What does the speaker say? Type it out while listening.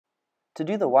To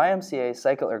do the YMCA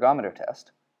Cycle Ergometer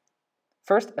test,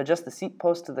 first adjust the seat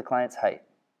post to the client's height.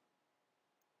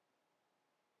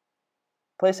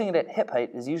 Placing it at hip height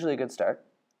is usually a good start,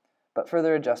 but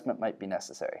further adjustment might be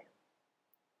necessary.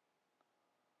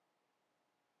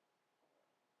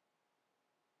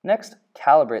 Next,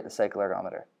 calibrate the cycle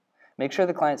ergometer. Make sure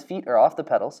the client's feet are off the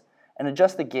pedals and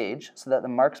adjust the gauge so that the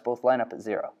marks both line up at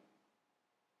 0.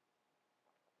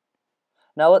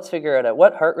 Now let's figure out at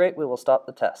what heart rate we will stop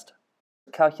the test.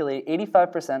 Calculate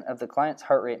 85% of the client's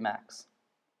heart rate max.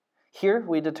 Here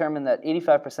we determine that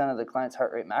 85% of the client's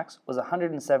heart rate max was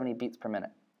 170 beats per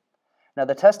minute. Now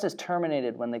the test is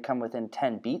terminated when they come within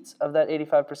 10 beats of that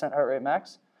 85% heart rate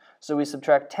max, so we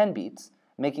subtract 10 beats,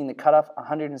 making the cutoff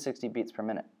 160 beats per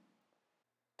minute.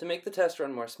 To make the test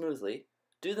run more smoothly,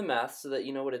 do the math so that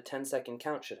you know what a 10-second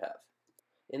count should have.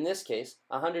 In this case,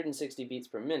 160 beats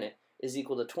per minute is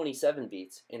equal to 27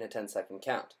 beats in a 10-second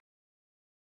count.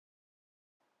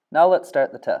 Now let's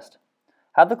start the test.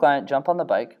 Have the client jump on the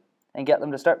bike and get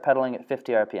them to start pedaling at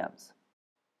 50 RPMs.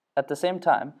 At the same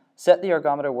time, set the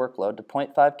ergometer workload to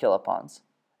 0.5 kilopons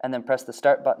and then press the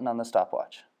start button on the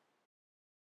stopwatch.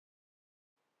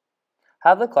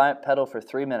 Have the client pedal for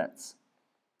 3 minutes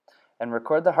and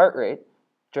record the heart rate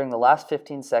during the last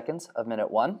 15 seconds of minute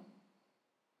 1,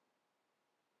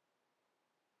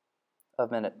 of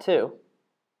minute 2,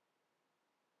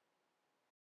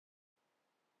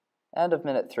 and of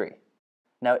minute 3.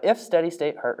 Now, if steady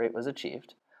state heart rate was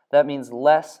achieved, that means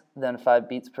less than 5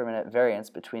 beats per minute variance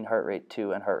between heart rate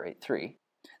 2 and heart rate 3,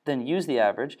 then use the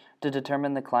average to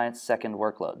determine the client's second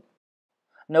workload.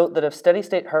 Note that if steady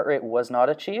state heart rate was not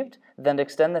achieved, then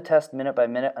extend the test minute by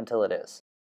minute until it is.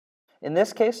 In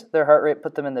this case, their heart rate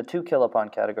put them in the 2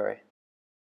 kilopon category.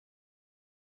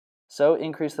 So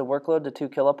increase the workload to 2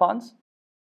 kilopons,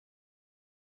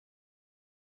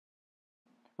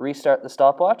 restart the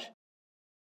stopwatch,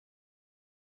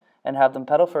 and have them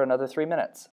pedal for another 3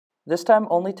 minutes. This time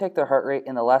only take their heart rate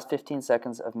in the last 15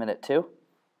 seconds of minute 2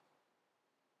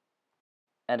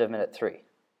 and of minute 3.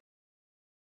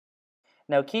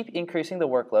 Now keep increasing the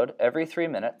workload every 3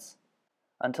 minutes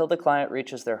until the client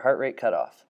reaches their heart rate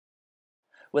cutoff.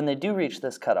 When they do reach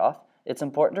this cutoff, it's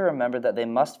important to remember that they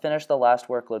must finish the last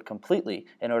workload completely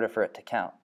in order for it to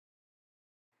count.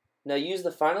 Now use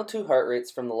the final 2 heart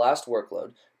rates from the last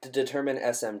workload to determine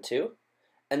SM2,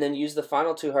 and then use the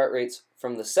final 2 heart rates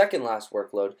from the second last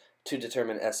workload to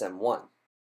determine SM1.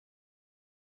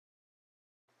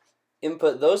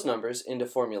 Input those numbers into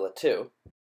Formula 2,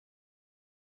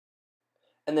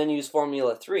 and then use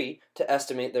Formula 3 to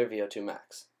estimate their VO2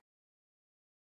 max.